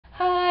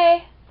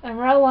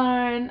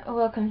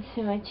welcome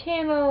to my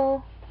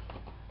channel.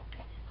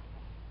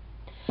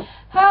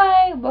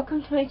 Hi,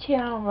 welcome to my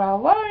channel,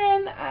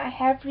 Lauren. I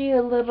have for you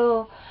a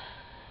little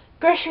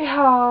grocery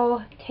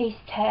haul taste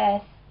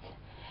test.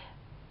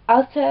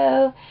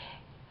 Also,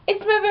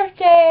 it's my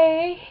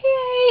birthday.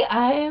 Yay!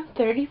 I am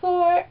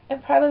 34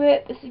 and proud of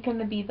it. This is going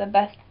to be the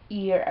best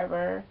year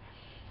ever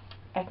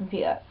I can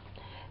feel it.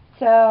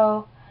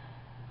 So,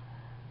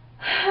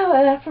 I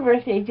went out for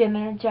birthday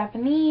dinner,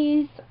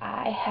 Japanese.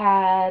 I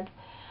had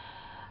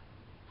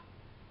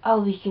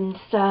all weekend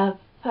stuff,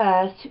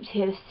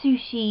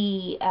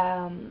 sushi,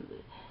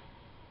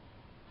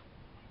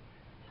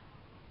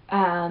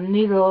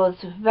 noodles,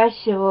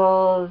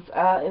 vegetables.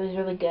 It was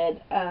really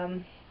good.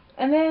 And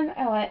then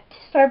I went to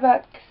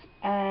Starbucks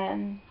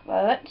and,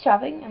 I went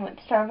shopping and went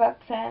to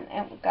Starbucks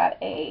and got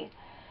a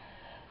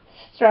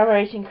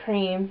strawberries and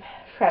cream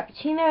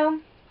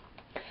frappuccino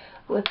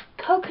with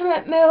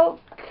coconut milk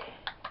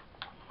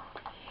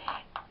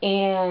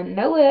and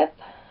no whip.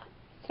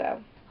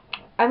 So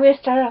I'm going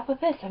to start off with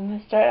this. I'm going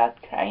to start off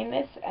trying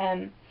this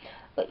and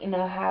let you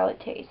know how it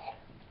tastes.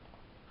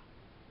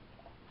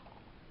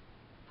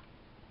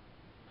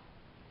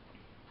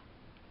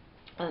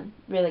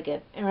 Really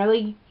good. And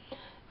really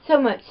so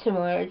much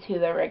similar to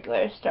the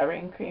regular strawberry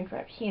and cream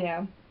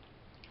frappuccino.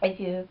 If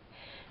you've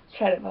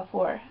tried it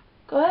before,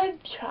 go ahead and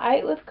try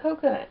it with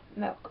coconut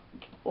milk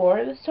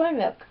or the soy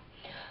milk.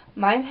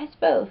 Mine has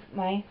both.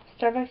 My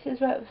Starbucks has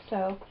both.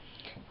 So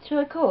it's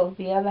really cool to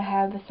be able to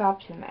have this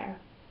option there.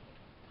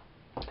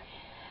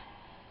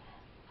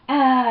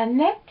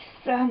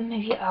 Next,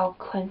 maybe I'll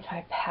cleanse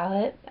my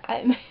palate.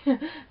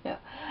 No.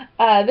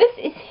 This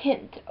is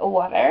Hint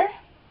water.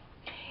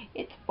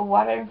 It's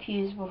water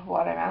infused with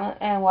watermelon.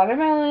 And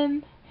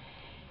watermelon,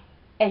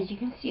 as you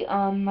can see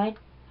on my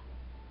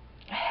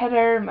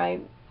header, my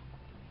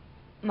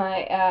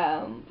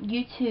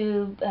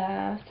YouTube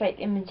site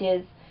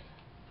images,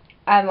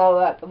 I'm all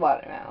about the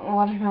watermelon.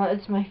 Watermelon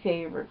is my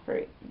favorite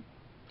fruit.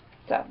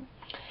 So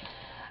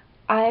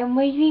I am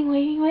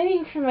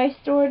waiting for my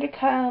store to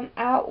come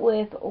out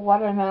with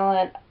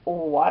watermelon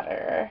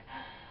water.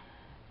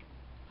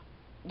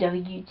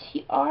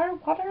 WTR?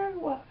 Water?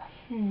 What?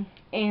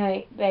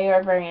 Anyway, they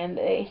are a brand.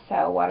 They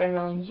sell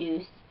watermelon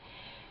juice.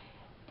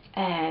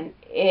 And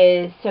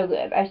it is so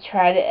good. I've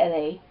tried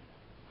it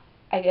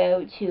I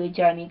go to a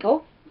Giant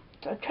Eagle.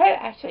 So I tried it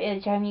actually at a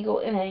Giant Eagle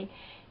in a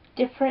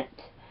different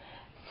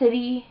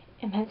city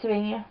in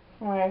Pennsylvania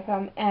from where I'm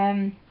from.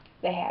 And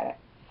they had it.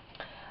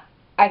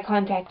 I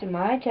contacted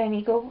my Giant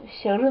Eagle,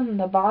 showed them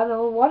the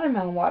bottle of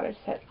watermelon water,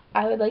 said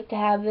I would like to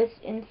have this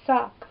in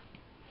stock.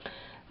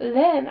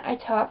 Then I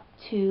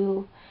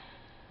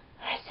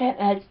sent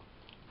a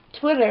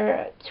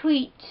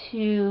tweet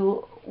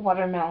to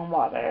Watermelon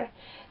Water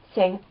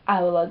saying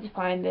I would love to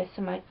find this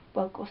in my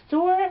local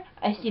store.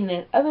 I've seen it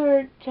in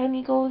other Giant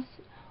Eagles.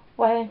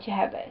 Why don't you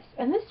have this?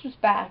 And this was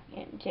back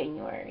in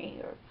January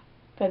or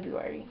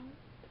February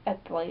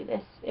at the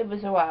latest. It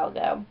was a while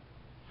ago.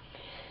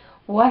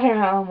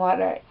 Watermelon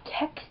Water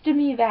texted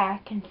me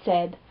back and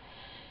said,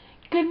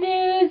 "Good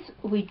news,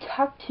 we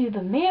talked to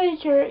the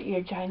manager at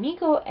your Giant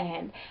Eagle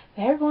and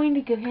they're going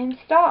to give him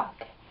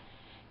stock.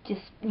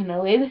 Just,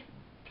 wait a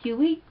few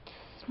weeks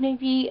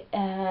maybe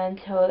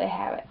until they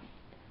have it."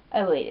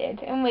 I waited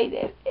and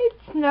waited.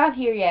 It's not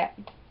here yet.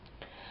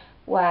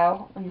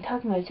 Wow, I'm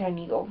talking about Giant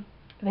Eagle.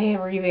 They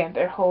have revamped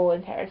their whole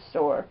entire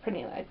store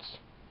pretty much.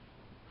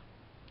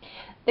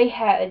 They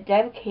had a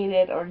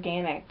dedicated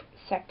organic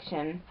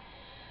section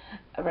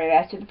right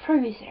after the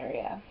produce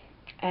area,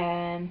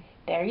 and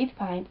there you'd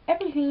find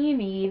everything you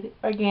need,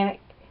 organic,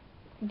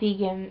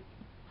 vegan,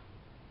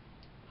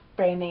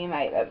 brand name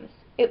items.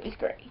 It was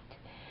great.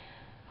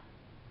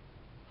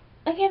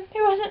 Again,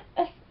 there wasn't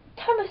a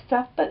ton of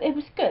stuff, but it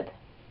was good.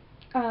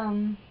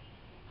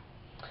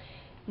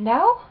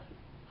 Now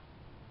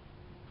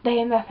they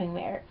have nothing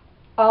there.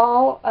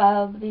 All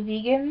of the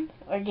vegan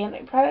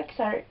organic products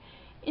are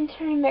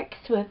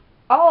intermixed with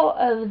all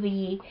of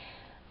the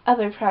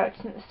other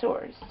products in the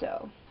stores.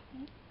 So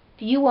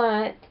if you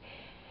want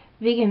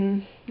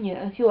vegan,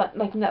 if you want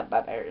like nut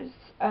butters,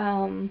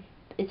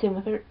 it's in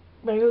with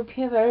regular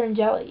peanut butter and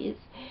jellies.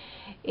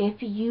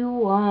 If you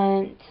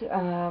want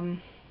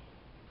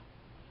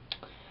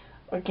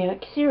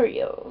organic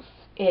cereals,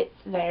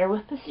 it's there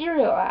with the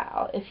cereal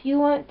aisle. If you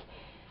want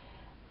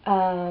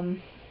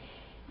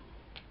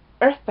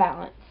Earth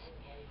Balance,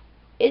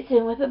 it's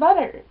in with the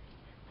butter.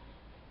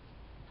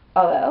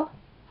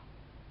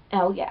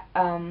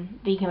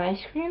 Vegan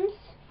ice creams,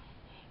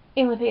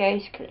 in with the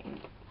ice cream.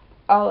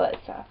 All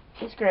that stuff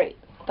is great.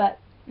 But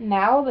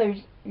now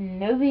there's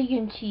no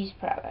vegan cheese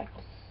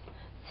products.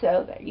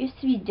 So there used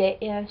to be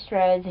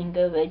Strads and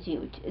Go Veggie,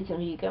 which isn't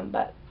vegan,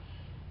 but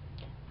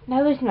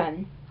now there's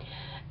none.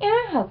 And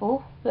I'm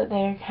hopeful that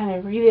they're kind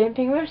of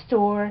revamping their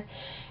store,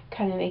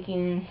 kind of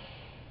making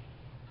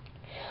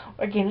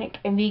organic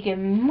and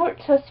vegan more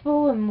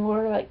accessible and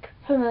more like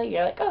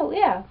familiar. Like, oh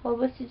yeah, well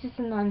this is just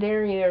a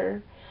non-dairy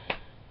or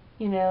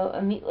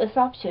a meatless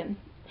option.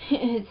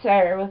 It's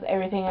there with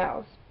everything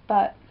else.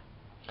 But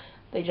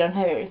they don't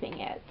have everything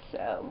yet,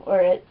 so, or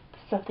it's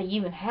stuff they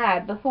even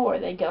had before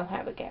they don't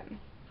have again.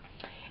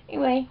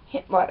 Anyway,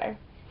 hint water.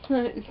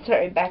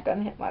 Sorry, back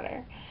on hint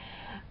water.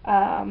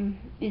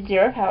 It's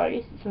 0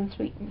 calories, it's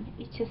unsweetened.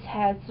 It just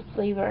has the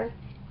flavor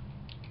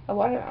of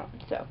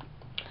watermelon, so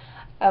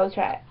I will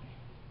try it.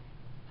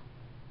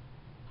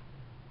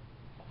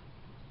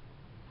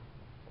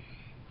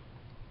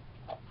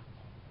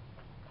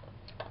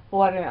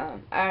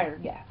 Watermelon,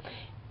 yeah,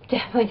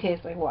 definitely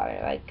tastes like water.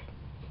 Like,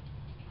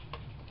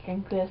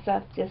 drink this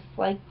stuff just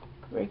like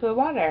regular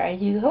water. I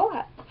do a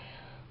lot.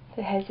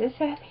 So it has this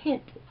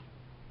hint,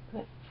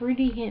 that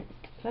fruity hint.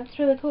 That's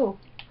really cool.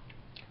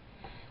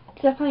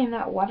 It's definitely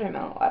not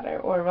watermelon water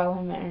or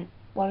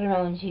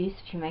watermelon juice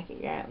if you make it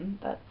your own,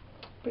 but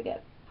pretty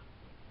good.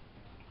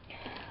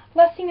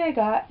 Last thing I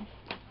got,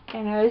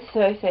 and I was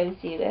so excited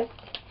to see this,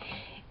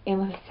 in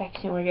the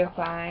section where you'll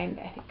find,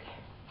 I think,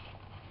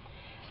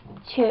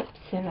 chips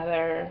and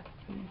other,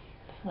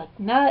 like,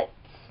 nuts,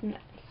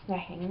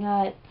 snacking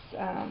nuts,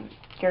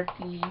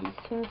 jerkies,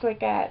 things like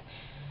that.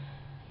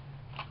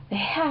 They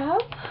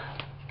have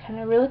kind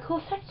of a really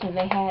cool section.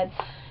 They had,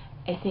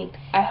 I think,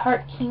 I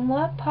Heart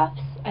Quinoa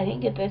Puffs. I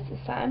didn't get this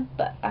time,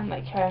 but I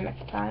might try them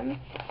next time.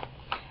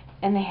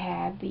 And they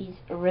had these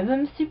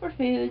Rhythm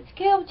Superfoods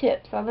kale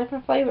chips, all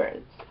different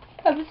flavors.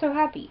 I was so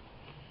happy.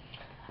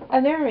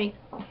 I've never made,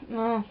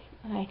 no,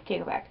 I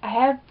take it back. I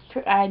have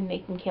tried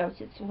making kale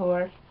chips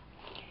before.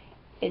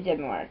 It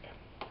didn't work.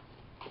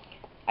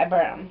 I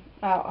burned them.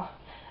 Oh,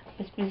 I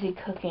was busy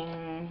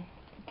cooking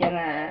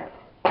dinner,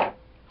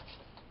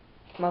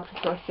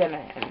 multi-course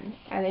dinner, and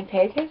I didn't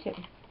pay attention.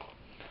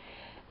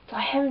 So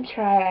I haven't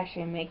tried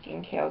actually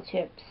making kale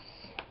chips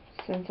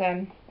since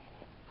then.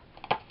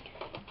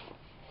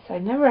 So I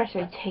never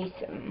actually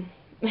tasted them.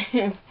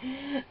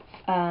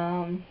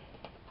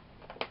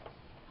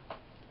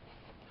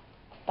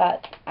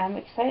 But I'm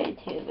excited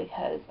to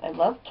because I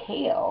love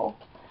kale.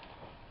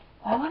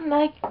 I wouldn't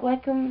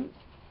like them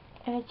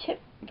in a chip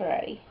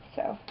variety.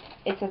 So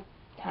it's a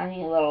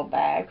tiny little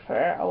bag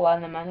for a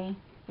lot of money.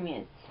 I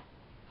mean,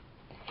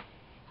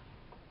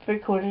 it's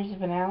 3/4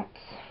 of an ounce,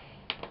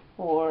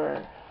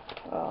 or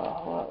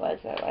what was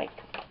it, like?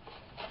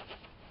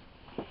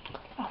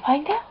 I'll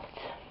find out.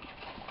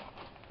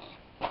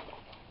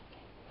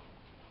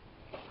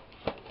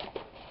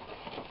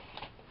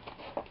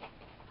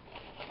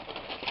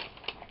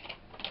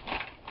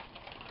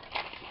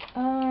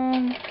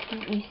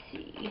 Let me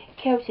see.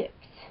 Kale chips.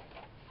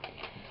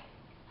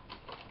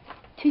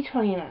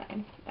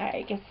 $2.29. Alright,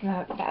 I guess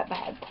not that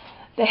bad.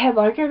 They had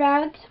larger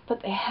bags,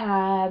 but they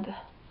had,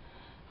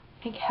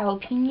 I think,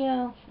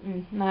 jalapeno,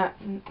 not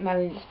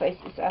into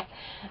spicy stuff,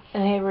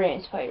 and they have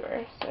ranch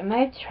flavor. So I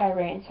might have to try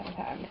ranch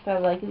sometime if I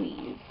like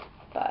these.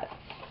 But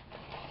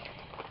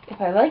if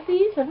I like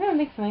these, I'm gonna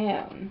make my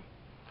own.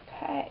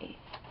 Okay.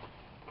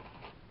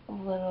 A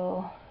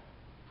little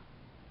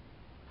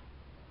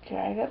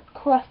dried up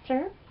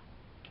cluster.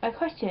 My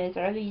question is,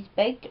 are these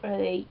baked or are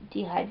they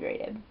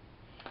dehydrated?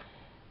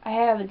 I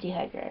have a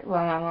dehydrator.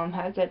 Well, my mom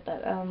has it,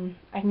 but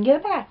I can get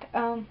it back.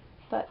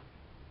 But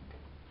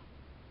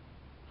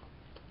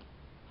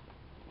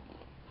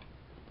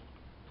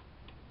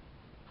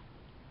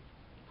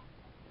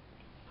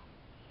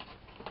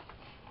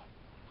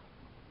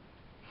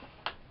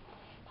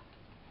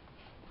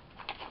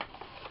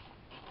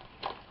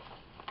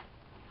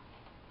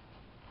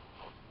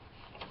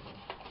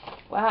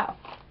wow,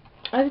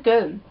 that's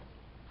good.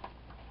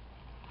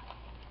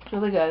 It's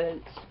really good.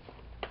 It's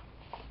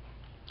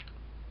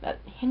that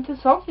hint of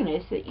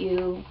saltiness that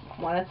you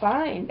want to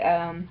find.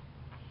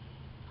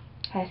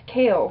 Has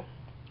kale,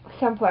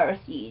 sunflower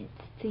seeds,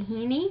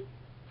 tahini,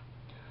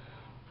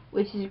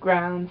 which is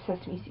ground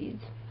sesame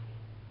seeds,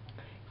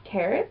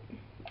 carrot,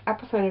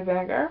 apple cider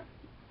vinegar,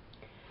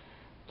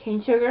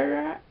 cane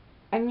sugar,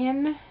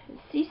 onion,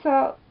 sea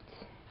salt,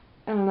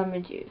 and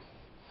lemon juice.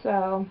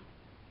 So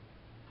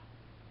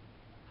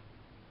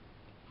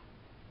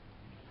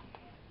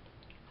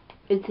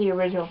it's the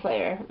original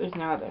flavor. There's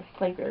no other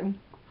flavor.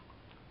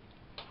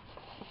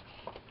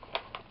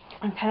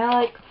 I'm kind of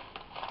like,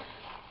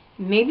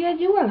 maybe I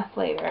do want a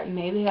flavor.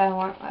 Maybe I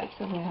want like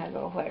something that has a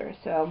little flavor.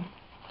 So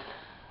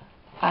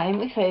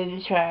I'm excited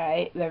to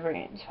try the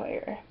ranch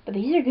flavor. But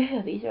these are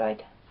good. These are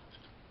like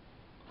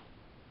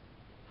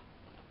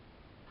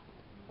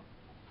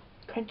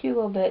crunchy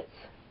little bits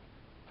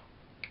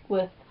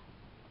with,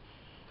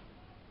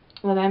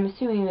 well, I'm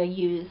assuming they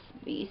use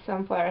the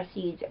sunflower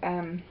seeds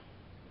and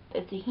the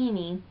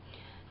tahini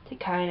to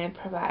kind of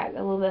provide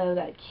a little bit of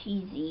that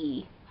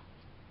cheesy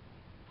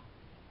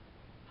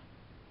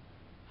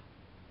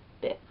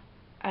bit.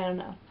 I don't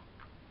know.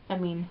 I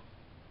mean,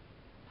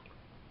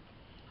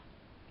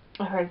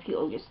 I heard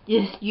people just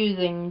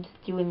doing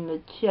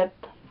the chip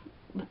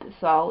with the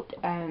salt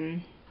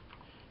and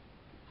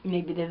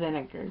maybe the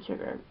vinegar and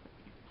sugar.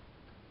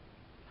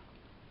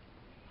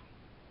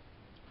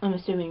 I'm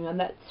assuming that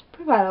that's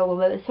provide a little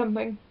bit of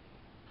something.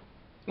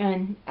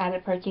 And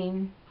added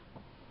protein,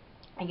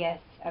 I guess,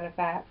 added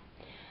fat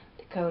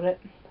to coat it.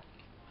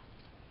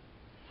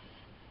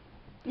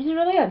 These are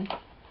really good.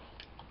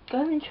 go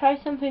ahead and try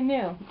something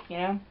new, you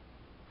know?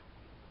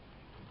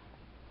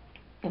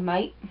 You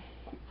might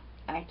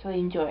actually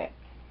enjoy it.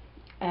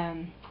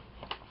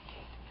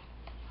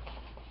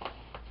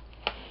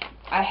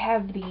 I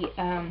have the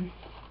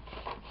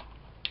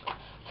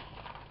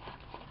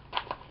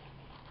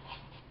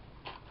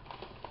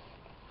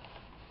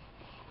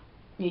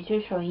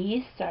nutritional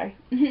yeast, sorry,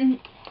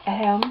 at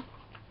home.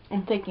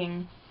 I'm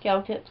thinking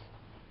gel tips,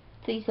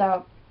 sea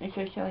salt,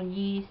 nutritional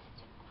yeast.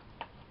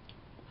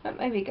 That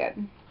might be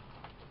good.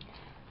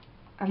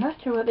 I'm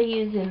not sure what they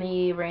use in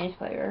the ranch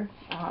flavor.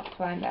 I'll have to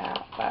find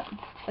out, but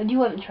I do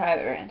want to try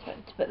the ranch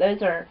ones. But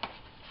those are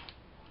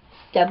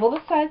double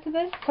the size of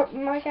this,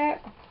 something like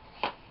that.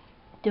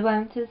 2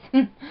 ounces,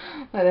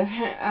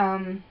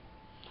 whatever.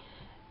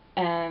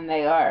 And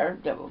they are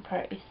double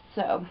price,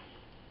 so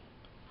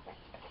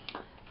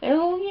they're a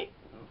little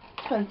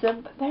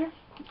expensive, but they're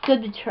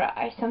good to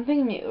try.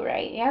 Something new,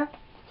 right? Yeah.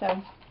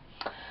 So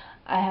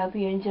I hope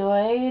you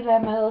enjoyed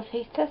my little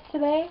taste test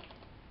today.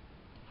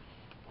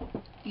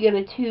 You get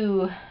a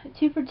 2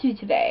 for 2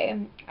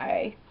 today.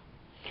 I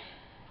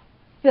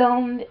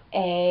filmed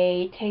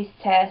a taste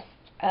test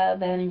of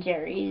Ben &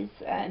 Jerry's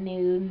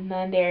new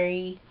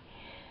non-dairy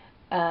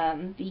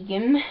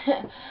vegan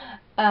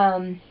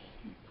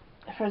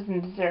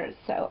frozen desserts,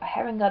 so I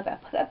haven't got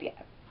that put up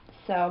yet.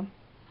 So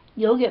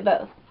you'll get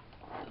both,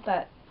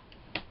 but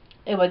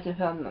it wasn't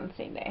filmed on the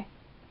same day.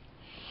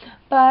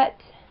 But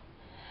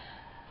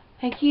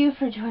thank you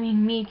for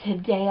joining me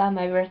today on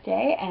my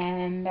birthday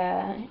and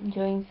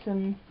enjoying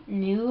some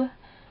new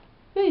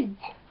foods.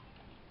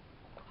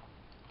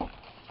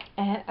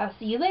 And I'll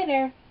see you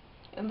later.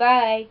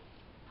 Bye.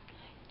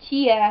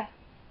 See ya.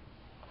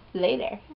 Later.